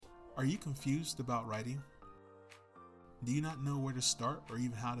Are you confused about writing? Do you not know where to start or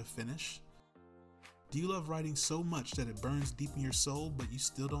even how to finish? Do you love writing so much that it burns deep in your soul, but you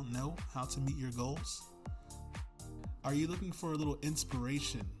still don't know how to meet your goals? Are you looking for a little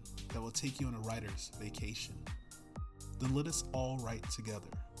inspiration that will take you on a writer's vacation? Then let us all write together.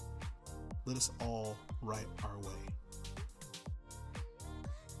 Let us all write our way.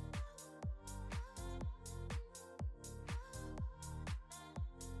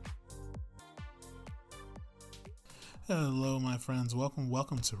 Hello, my friends.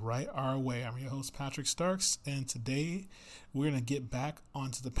 Welcome to Write Our Way. I'm your host, Patrick Starks, and today we're going to get back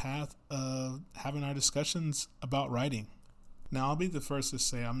onto the path of having our discussions about writing. Now, I'll be the first to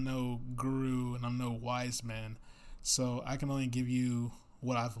say I'm no guru and I'm no wise man, so I can only give you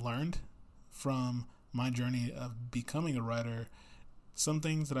what I've learned from my journey of becoming a writer. Some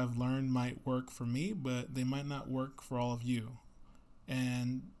things that I've learned might work for me, but they might not work for all of you.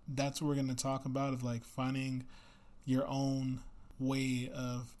 And that's what we're going to talk about, of like finding your own way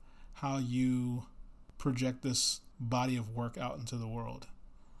of how you project this body of work out into the world.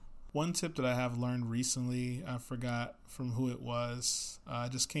 One tip that I have learned recently, I forgot from who it was. I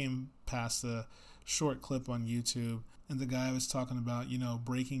just came past a short clip on YouTube, and the guy was talking about,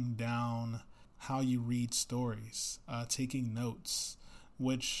 breaking down how you read stories, taking notes,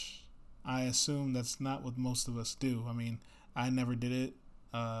 which I assume that's not what most of us do. I mean, I never did it.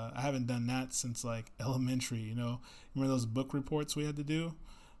 I haven't done that since like elementary, Remember those book reports we had to do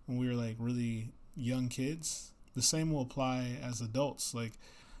when we were like really young kids? The same will apply as adults. Like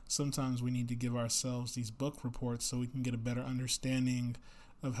sometimes we need to give ourselves these book reports so we can get a better understanding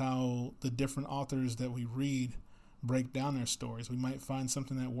of how the different authors that we read break down their stories. We might find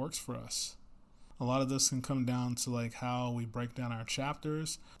something that works for us. A lot of this can come down to like how we break down our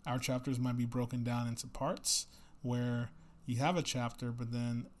chapters. Our chapters might be broken down into parts where you have a chapter, but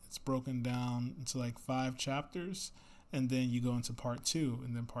then it's broken down into like 5 chapters, and then you go into part 2,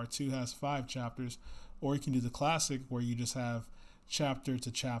 and then part 2 has 5 chapters. Or you can do the classic where you just have chapter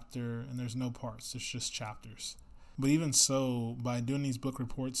to chapter and there's no parts, it's just chapters. But even so, by doing these book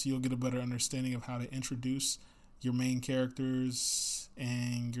reports, you'll get a better understanding of how to introduce your main characters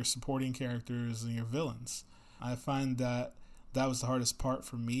and your supporting characters and your villains. I find that was the hardest part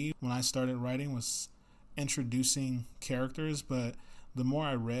for me when I started writing, was introducing characters. But the more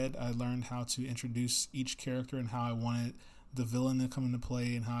I read, I learned how to introduce each character and how I wanted the villain to come into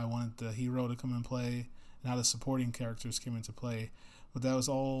play and how I wanted the hero to come into play and how the supporting characters came into play. But that was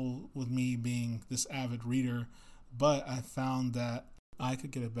all with me being this avid reader. But I found that I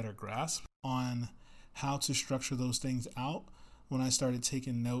could get a better grasp on how to structure those things out when I started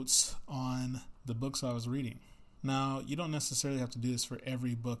taking notes on the books I was reading. Now, you don't necessarily have to do this for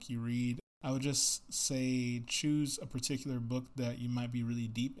every book you read. I would just say choose a particular book that you might be really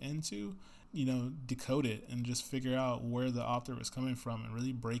deep into, decode it and just figure out where the author was coming from and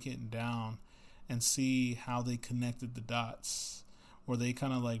really break it down and see how they connected the dots. Were they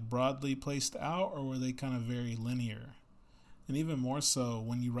kind of like broadly placed out, or were they kind of very linear? And even more so,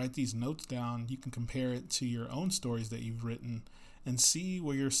 when you write these notes down, you can compare it to your own stories that you've written and see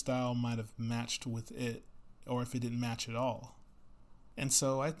where your style might have matched with it, or if it didn't match at all. And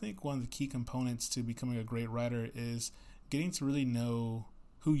so I think one of the key components to becoming a great writer is getting to really know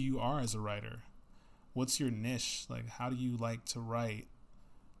who you are as a writer. What's your niche? Like, how do you like to write?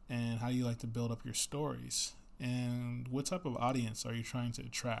 And how do you like to build up your stories? And what type of audience are you trying to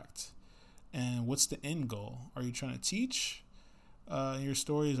attract? And what's the end goal? Are you trying to teach your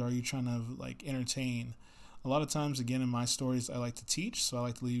stories, or are you trying to like entertain? A lot of times, again, in my stories, I like to teach, so I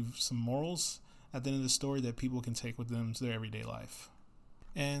like to leave some morals at the end of the story that people can take with them to their everyday life.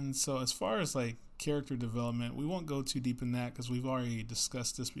 And so as far as like character development, we won't go too deep in that because we've already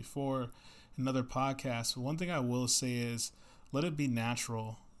discussed this before in other podcasts. But one thing I will say is let it be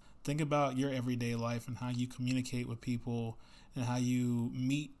natural. Think about your everyday life and how you communicate with people and how you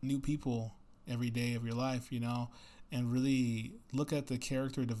meet new people every day of your life, and really look at the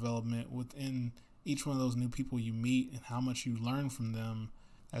character development within each one of those new people you meet and how much you learn from them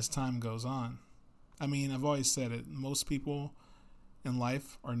as time goes on. I mean, I've always said it, most people in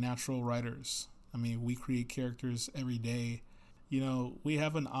life are natural writers. I mean, we create characters every day. We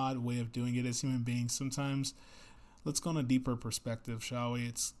have an odd way of doing it as human beings. Sometimes, let's go on a deeper perspective, shall we?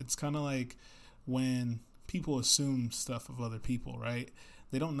 It's kind of like when people assume stuff of other people, right?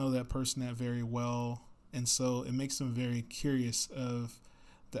 They don't know that person that very well, and so it makes them very curious of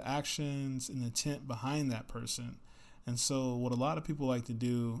the actions and intent behind that person. And so what a lot of people like to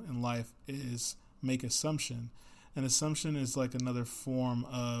do in life is make assumption. An assumption is like another form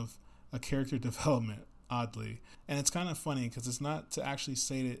of a character development. oddly. And it's kind of funny because it's not to actually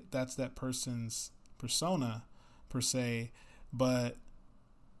say that that's that person's persona per se, but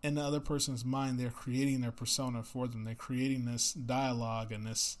in the other person's mind, they're creating their persona for them. They're creating this dialogue and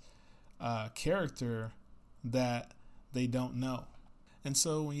this character that they don't know. And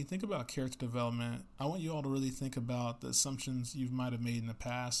so when you think about character development, I want you all to really think about the assumptions you might have made in the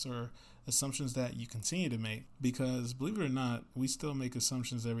past or assumptions that you continue to make. Because believe it or not, we still make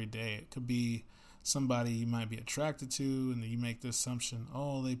assumptions every day. It could be somebody you might be attracted to, and you make the assumption,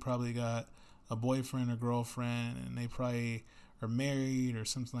 oh, they probably got a boyfriend or girlfriend, and they probably are married or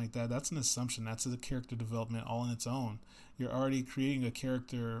something like that. That's an assumption. That's a character development all on its own. You're already creating a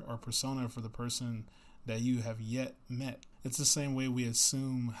character or persona for the person that you have yet met. It's the same way we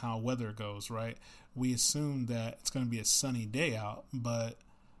assume how weather goes, right? We assume that it's going to be a sunny day out, but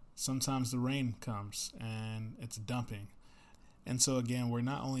sometimes the rain comes and it's dumping. And so again, we're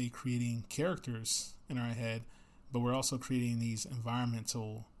not only creating characters in our head, but we're also creating these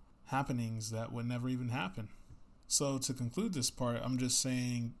environmental happenings that would never even happen. So to conclude this part, I'm just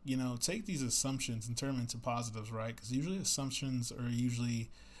saying, take these assumptions and turn them into positives, right? Because usually assumptions are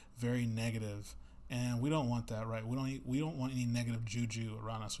usually very negative. And we don't want that, right? We don't want any negative juju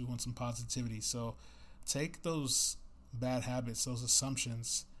around us. We want some positivity. So take those bad habits, those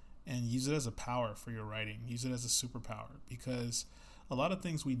assumptions, and use it as a power for your writing. Use it as a superpower, because a lot of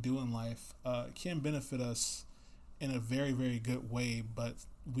things we do in life can benefit us in a very, very good way, but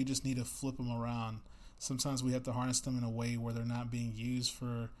we just need to flip them around. Sometimes we have to harness them in a way where they're not being used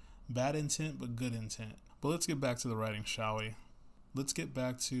for bad intent, but good intent. But let's get back to the writing, shall we? Let's get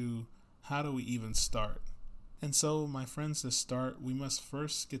back to how do we even start? And so, my friends, to start, we must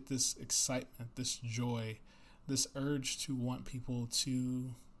first get this excitement, this joy, this urge to want people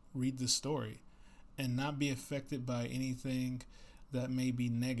to read the story and not be affected by anything that may be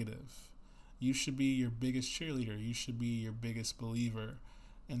negative. You should be your biggest cheerleader. You should be your biggest believer.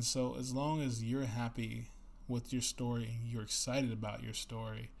 And so, as long as you're happy with your story, you're excited about your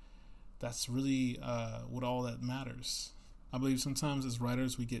story, that's really what all that matters. I believe sometimes as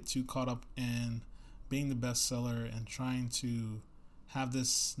writers we get too caught up in being the bestseller and trying to have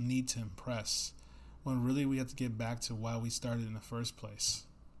this need to impress, when really we have to get back to why we started in the first place.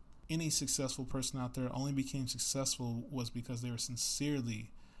 Any successful person out there only became successful was because they were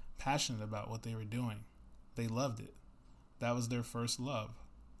sincerely passionate about what they were doing. They loved it. That was their first love.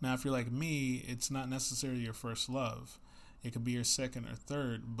 Now, if you're like me, it's not necessarily your first love. It could be your second or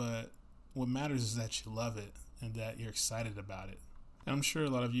third, but what matters is that you love it and that you're excited about it. And I'm sure a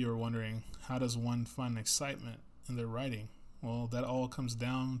lot of you are wondering, how does one find excitement in their writing? Well, that all comes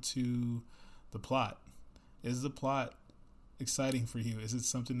down to the plot. Is the plot exciting for you? Is it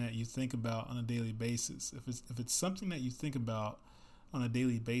something that you think about on a daily basis? If it's something that you think about on a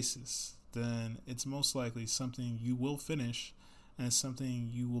daily basis, then it's most likely something you will finish, and it's something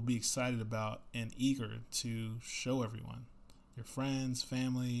you will be excited about and eager to show everyone. Your friends,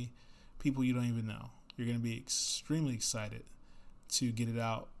 family, people you don't even know. You're going to be extremely excited to get it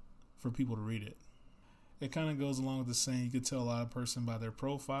out for people to read it. It kind of goes along with the saying, you can tell a lot of a person by their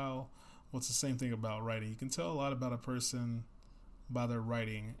profile. What's the same thing about writing? You can tell a lot about a person by their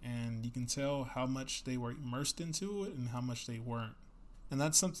writing, and you can tell how much they were immersed into it and how much they weren't. And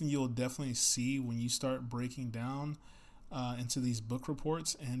that's something you'll definitely see when you start breaking down into these book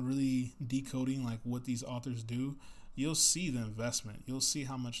reports and really decoding like what these authors do. You'll see the investment. You'll see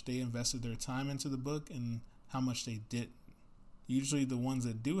how much they invested their time into the book and how much they didn't. Usually the ones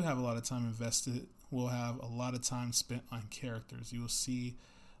that do have a lot of time invested will have a lot of time spent on characters. You will see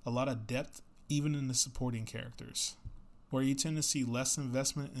a lot of depth even in the supporting characters. Where you tend to see less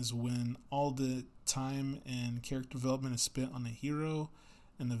investment is when all the time and character development is spent on the hero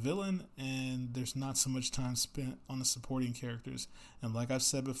and the villain, and there's not so much time spent on the supporting characters. And like I've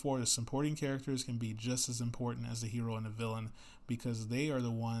said before, the supporting characters can be just as important as the hero and the villain, because they are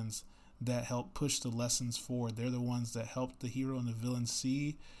the ones that help push the lessons forward. They're the ones that help the hero and the villain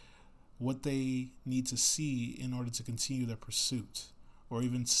see what they need to see in order to continue their pursuit, or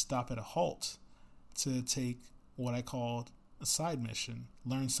even stop at a halt to take what I call a side mission,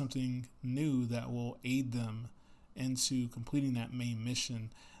 learn something new that will aid them into completing that main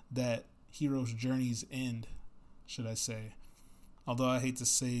mission, that hero's journeys end, should I say. Although I hate to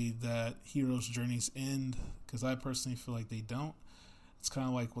say that hero's journeys end, because I personally feel like they don't. It's kind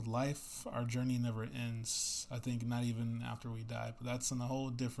of like with life, our journey never ends. I think not even after we die, but that's in a whole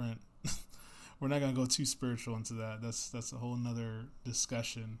different we're not going to go too spiritual into that. That's a whole nother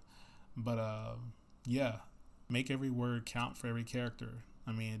discussion. But yeah, make every word count for every character.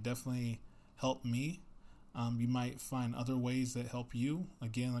 I mean, it definitely helped me You might find other ways that help you.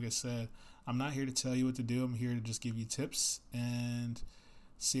 Again, like I said, I'm not here to tell you what to do. I'm here to just give you tips and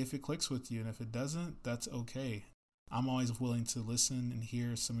see if it clicks with you. And if it doesn't, that's okay. I'm always willing to listen and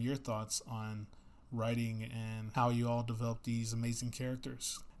hear some of your thoughts on writing and how you all develop these amazing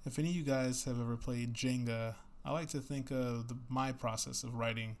characters. If any of you guys have ever played Jenga, I like to think of my process of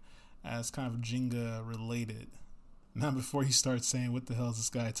writing as kind of Jenga related. Now, before you start saying, what the hell is this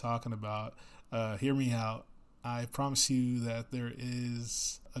guy talking about? Hear me out. I promise you that there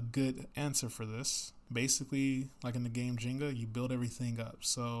is a good answer for this. Basically, like in the game Jenga, you build everything up.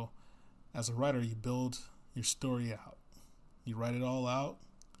 So as a writer, you build your story out. You write it all out.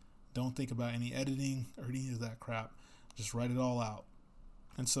 Don't think about any editing or any of that crap. Just write it all out.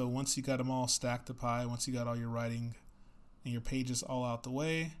 And so once you got them all stacked up high, once you got all your writing and your pages all out the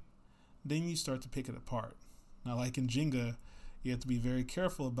way, then you start to pick it apart. Now, like in Jenga, you have to be very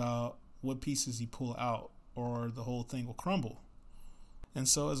careful about what pieces you pull out, or the whole thing will crumble. And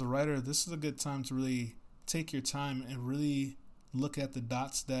so as a writer, this is a good time to really take your time and really look at the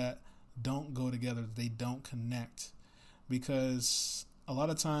dots that don't go together, they don't connect. Because a lot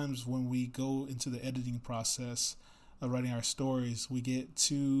of times when we go into the editing process of writing our stories, we get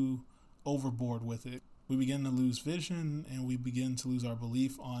too overboard with it. We begin to lose vision, and we begin to lose our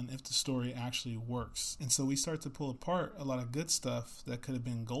belief on if the story actually works. And so we start to pull apart a lot of good stuff that could have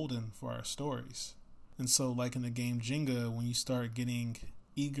been golden for our stories. And so like in the game Jenga, when you start getting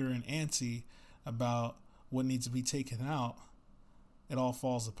eager and antsy about what needs to be taken out, it all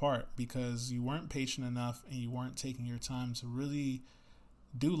falls apart because you weren't patient enough and you weren't taking your time to really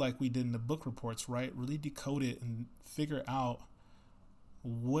do like we did in the book reports, right? Really decode it and figure out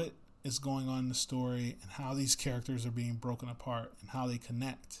what is going on in the story and how these characters are being broken apart and how they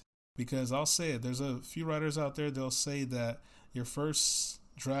connect. Because I'll say it, there's a few writers out there, they'll say that your first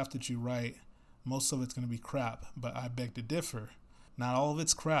draft that you write, most of it's going to be crap, but I beg to differ. Not all of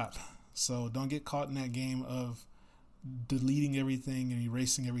it's crap. So don't get caught in that game of deleting everything and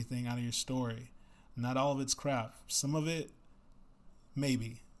erasing everything out of your story. Not all of it's crap. Some of it,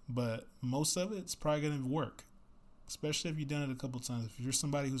 maybe, but most of it's probably going to work, especially if you've done it a couple times. If you're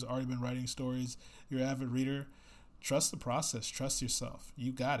somebody who's already been writing stories, you're an avid reader, trust the process, trust yourself.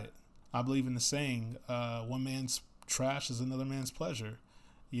 You got it. I believe in the saying, one man's trash is another man's pleasure,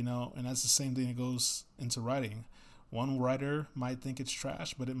 and that's the same thing that goes into writing. One writer might think it's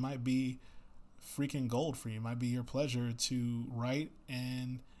trash, but it might be freaking gold for you. It might be your pleasure to write,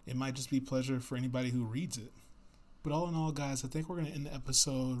 and it might just be pleasure for anybody who reads it. But all in all, guys, I think we're going to end the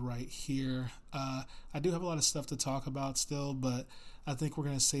episode right here. I do have a lot of stuff to talk about still, but I think we're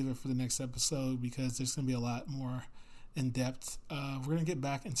going to save it for the next episode because there's going to be a lot more in depth. We're going to get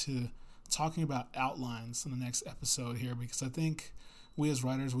back into talking about outlines in the next episode here because I think we as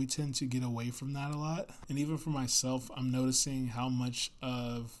writers, we tend to get away from that a lot. And even for myself, I'm noticing how much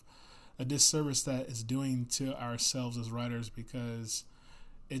of a disservice that is doing to ourselves as writers because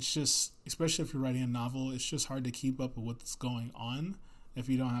it's just, especially if you're writing a novel, it's just hard to keep up with what's going on if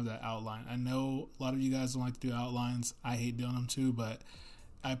you don't have that outline. I know a lot of you guys don't like to do outlines. I hate doing them too, but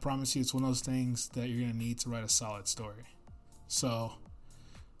I promise you it's one of those things that you're going to need to write a solid story. So,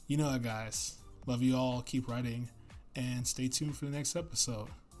 you know it, guys. Love you all. Keep writing and stay tuned for the next episode.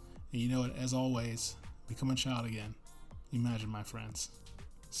 And you know it, as always, become a child again. Imagine, my friends.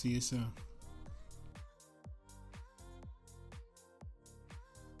 See you soon.